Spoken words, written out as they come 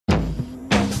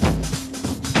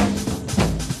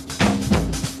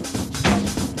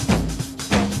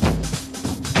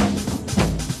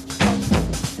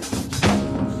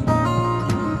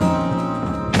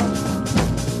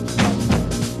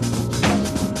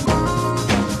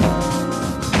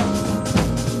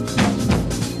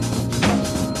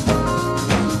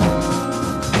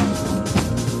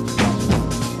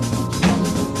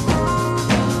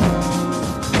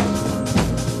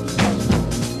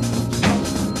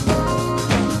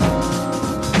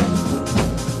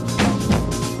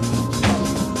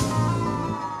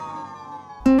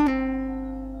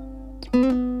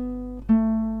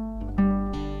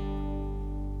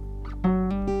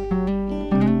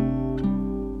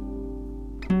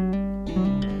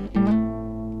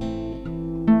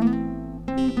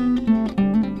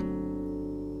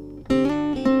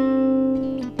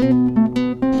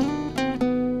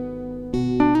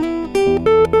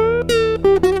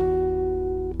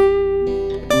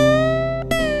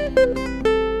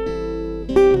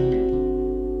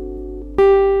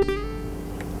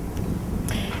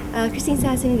Kristine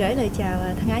Sa xin gửi lời chào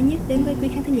thân ái nhất đến với quý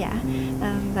khán thính giả.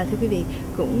 Và thưa quý vị,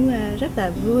 cũng rất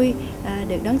là vui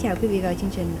được đón chào quý vị vào chương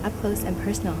trình Up Close and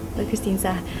Personal với Kristine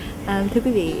Sa. Thưa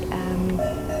quý vị,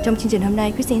 trong chương trình hôm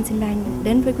nay, Kristine xin mang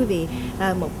đến với quý vị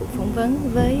một cuộc phỏng vấn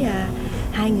với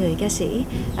hai người ca sĩ.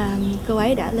 Cô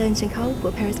ấy đã lên sân khấu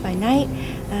của Paris by Night,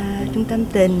 Trung tâm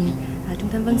Tình, Trung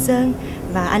tâm Văn Sơn,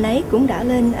 và anh ấy cũng đã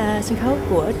lên sân khấu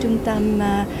của Trung tâm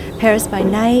Paris by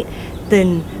Night,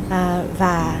 Tình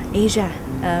và Asia.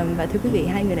 Và thưa quý vị,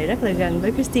 hai người này rất là gần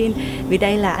với Kristine vì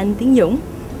đây là anh Tien Dũng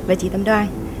và chị Tam Doan.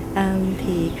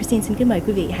 Thì Kristine xin kính mời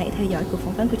quý vị hãy theo dõi cuộc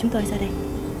phỏng vấn của chúng tôi sau đây.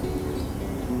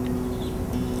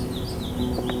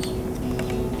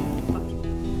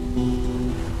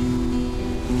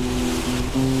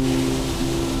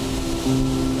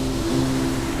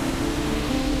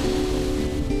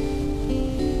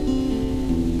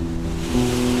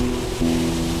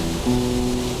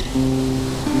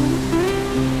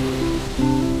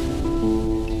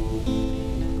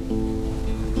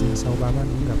 Sau 3 năm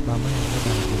cũng gặp ba mấy anh các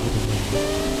bạn của tụi mình.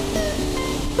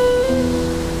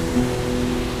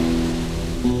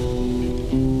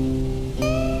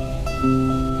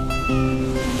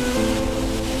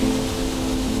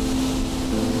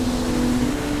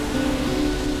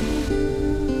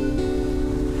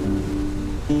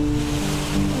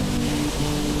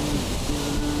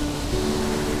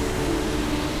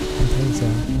 Em thấy sao?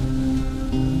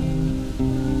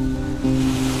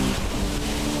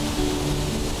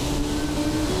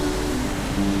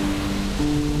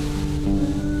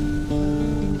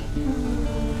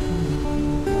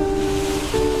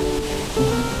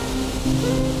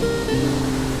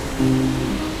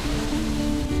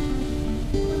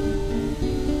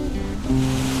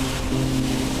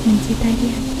 Mình chia tay đi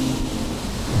anh.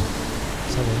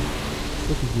 Sao vậy?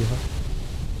 Có chuyện gì không?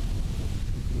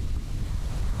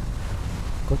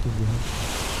 Có chuyện gì không?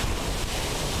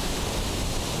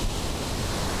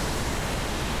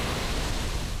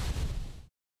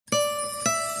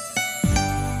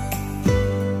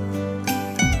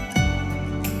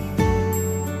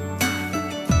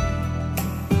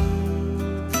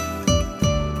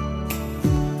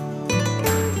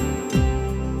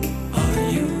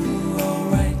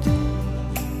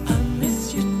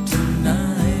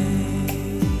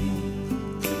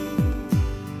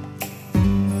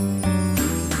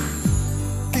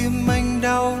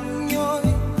 Đau nhói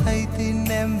hay tin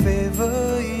em về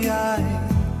với ai.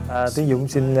 Tien Dũng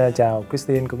xin chào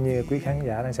Kristine cũng như quý khán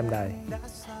giả đang xem đài.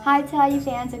 Hi to all you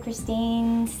fans of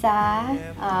Kristine Sa.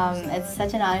 It's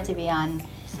such an honor to be on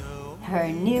her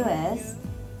newest,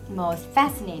 most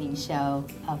fascinating show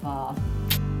of all.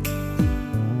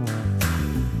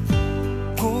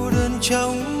 Cô đơn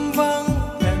trống vắng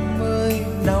em ơi,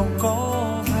 nào có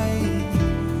hay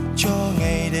cho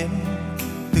ngày đêm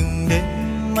từng đêm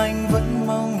anh vẫn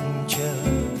mong chờ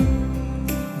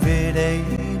về đây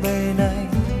bên anh,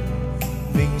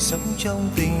 mình sống trong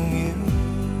tình yêu.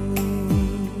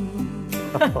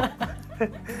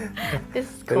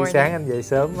 Từ sáng anh dậy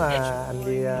sớm, anh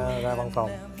đi ra văn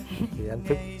phòng thì anh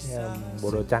thức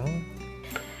bộ đồ trắng.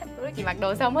 Lúc chị mặc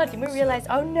đồ xong hết chị mới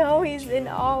realize, oh no, he's in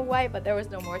all white, but there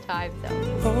was no more time. So.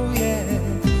 Oh yeah,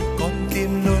 con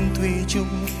tim luôn thủy chung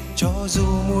cho dù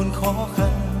muôn khó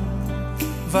khăn,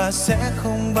 và sẽ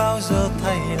không bao giờ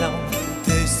thay lòng,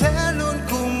 thề sẽ luôn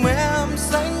cùng em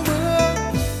sánh bước.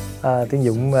 Tien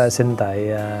Dũng sinh tại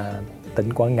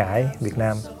tỉnh Quảng Ngãi, Việt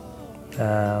Nam,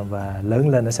 và lớn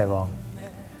lên ở Sài Gòn.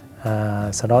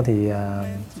 Sau đó thì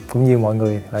cũng như mọi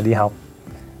người là đi học,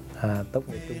 tốt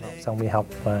nghiệp trung học xong đi học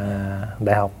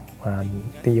đại học.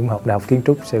 Tien Dũng học Đại học Kiến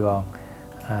trúc Sài Gòn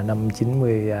năm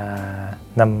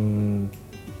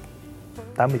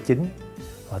 89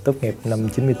 và tốt nghiệp năm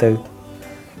 94.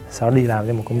 Sau đó đi làm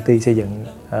cho một công ty xây dựng,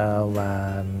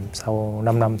 và sau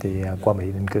 5 năm thì qua Mỹ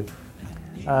định cư.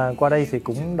 Qua đây thì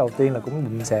cũng đầu tiên là cũng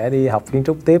định sẽ đi học kiến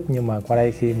trúc tiếp, nhưng mà qua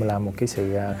đây khi mà làm một cái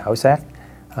sự khảo sát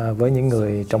với những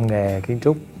người trong nghề kiến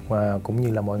trúc cũng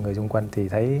như là mọi người xung quanh thì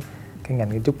thấy cái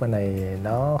ngành kiến trúc bên này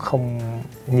nó không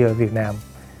như ở Việt Nam,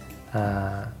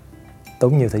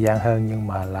 tốn nhiều thời gian hơn nhưng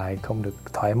mà lại không được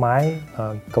thoải mái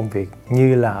công việc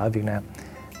như là ở Việt Nam.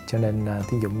 Cho nên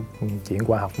Tien Dũng chuyển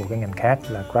qua học một cái ngành khác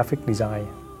là Graphic Design.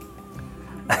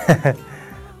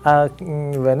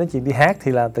 Về nói chuyện đi hát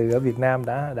thì là từ ở Việt Nam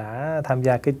đã tham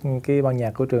gia cái ban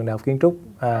nhạc của trường Đại học Kiến trúc,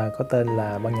 có tên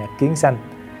là ban nhạc Kiến Xanh.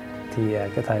 Thì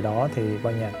cái thời đó thì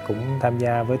ban nhạc cũng tham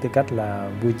gia với tư cách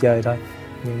là vui chơi thôi,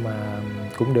 nhưng mà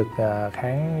cũng được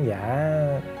khán giả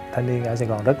thanh niên ở Sài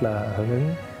Gòn rất là hưởng ứng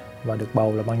và được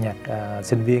bầu là ban nhạc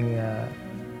sinh viên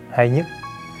hay nhất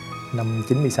năm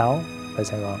 96 ở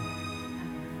Sài Gòn.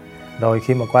 Rồi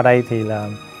khi mà qua đây thì là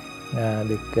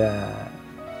được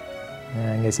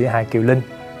nghệ sĩ hài Kiều Linh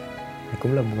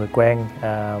cũng là một người quen,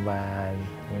 và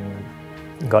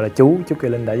gọi là chú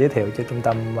Kiều Linh đã giới thiệu cho trung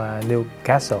tâm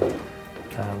Newcastle,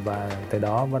 và từ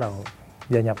đó bắt đầu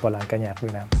gia nhập vào làng ca nhạc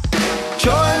Việt Nam.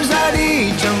 Cho em ra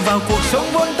đi chẳng vào cuộc sống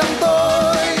vốn tăm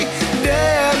tối,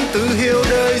 để em tự hiểu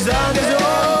đời gian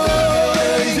dối.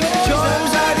 Cho em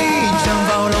ra đi chẳng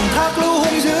vào lòng thác lũ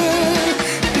hung dữ,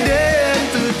 để em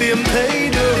tự tìm thấy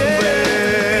đường về.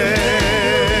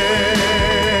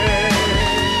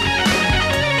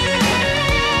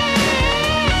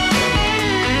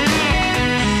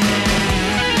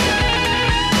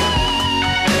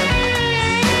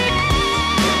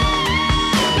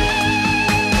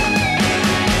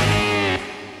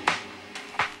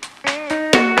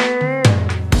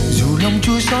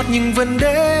 Nhưng vẫn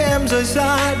để em rời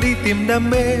xa đi tìm đam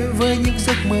mê với những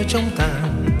giấc mơ trong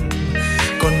tàn.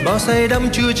 Còn bao say đắm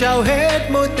chưa trao hết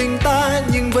mối tình ta,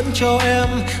 nhưng vẫn cho em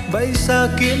bay xa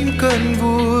kiếm cơn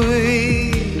vui.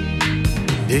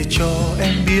 Để cho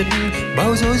em biết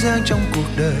bao dối gian trong cuộc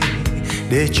đời,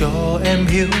 để cho em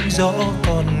hiểu rõ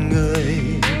con người,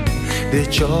 để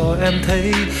cho em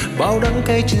thấy bao đắng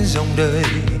cay trên dòng đời,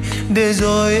 để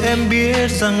rồi em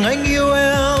biết rằng anh yêu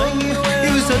em,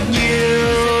 yêu rất nhiều.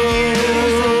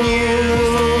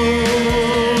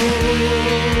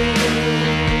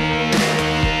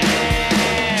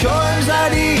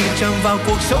 Chẳng vào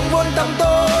cuộc sống vốn tăm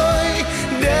tối,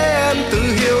 để em tự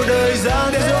hiểu đời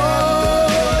gian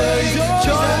dối.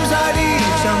 Cho em ra đi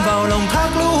chẳng vào lòng thác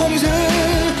lũ hung dữ,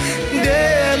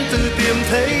 để em tự tìm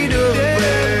thấy đường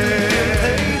về.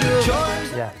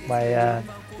 Bài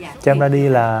Cho Em Ra Đi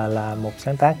là một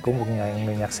sáng tác của một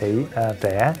người nhạc sĩ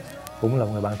trẻ, cũng là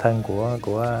một người bạn thân của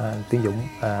Tiến Dũng.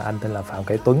 Anh tên là Phạm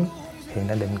Cải Tuấn, hiện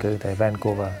đang định cư tại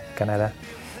Vancouver, Canada.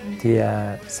 Thì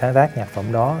sáng tác nhạc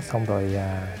phẩm đó xong rồi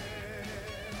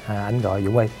anh gọi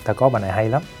Dũng ơi, tao có bài này hay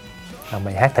lắm,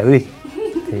 mày hát thử đi.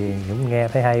 Thì Dũng nghe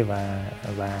thấy hay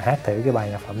và hát thử cái bài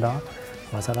nhạc phẩm đó,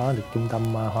 và sau đó được trung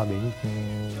tâm Hoa Biển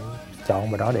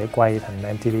chọn bài đó để quay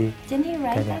thành MTV. Didn't he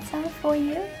write that song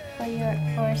for you,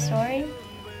 for a story?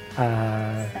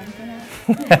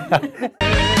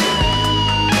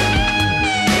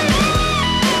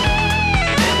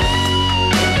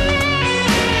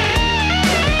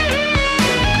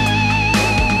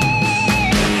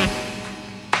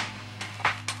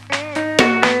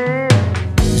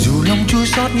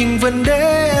 Sót nhưng vẫn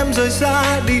để em rời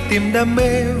xa đi tìm đam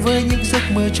mê với những giấc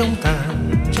mơ trong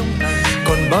tàn.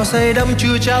 Còn bao say đắm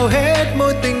chưa trao hết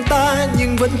mối tình ta,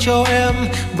 nhưng vẫn cho em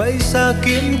bay xa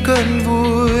kiếm cơn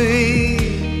vui.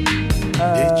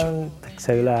 Thực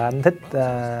sự là anh thích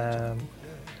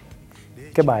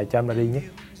cái bài Cho Em Ra Đi nhất.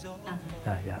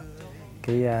 Dạ.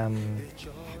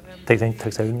 Cái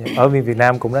thực sự ở Việt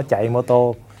Nam cũng đã chạy mô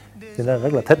tô cho nên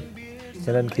rất là thích,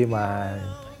 cho nên khi mà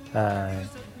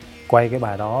quay cái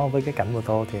bài đó với cái cảnh mô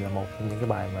tô thì là một trong những cái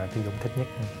bài mà Tiến Dũng thích nhất.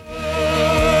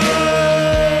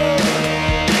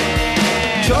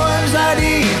 Cho em ra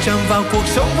đi chẳng vào cuộc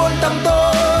sống vốn tăm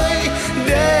tối,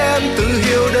 để em tự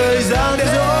hiểu đời gian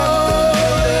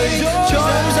dối.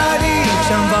 Cho em ra đi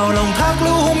chẳng vào lòng thác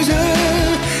lũ hung dữ,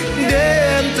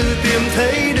 để em tự tìm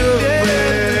thấy đường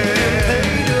về.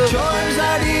 Cho em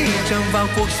ra đi chẳng vào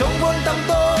cuộc sống vốn tăm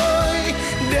tối,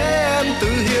 để em tự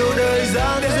hiểu đời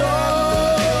gian dối.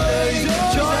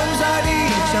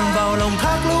 Chẳng vào lòng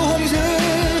thác lũ hung dữ,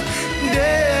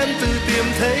 để em tự tìm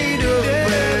thấy đường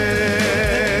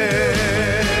về.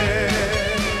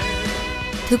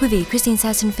 Thưa quý vị, Kristine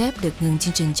Sa xin phép được ngừng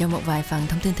chương trình cho một vài phần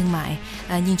thông tin thương mại,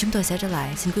 nhưng chúng tôi sẽ trở lại.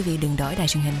 Xin quý vị đừng đổi đài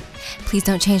truyền hình.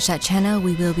 Please don't change that channel.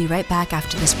 We will be right back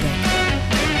after this break.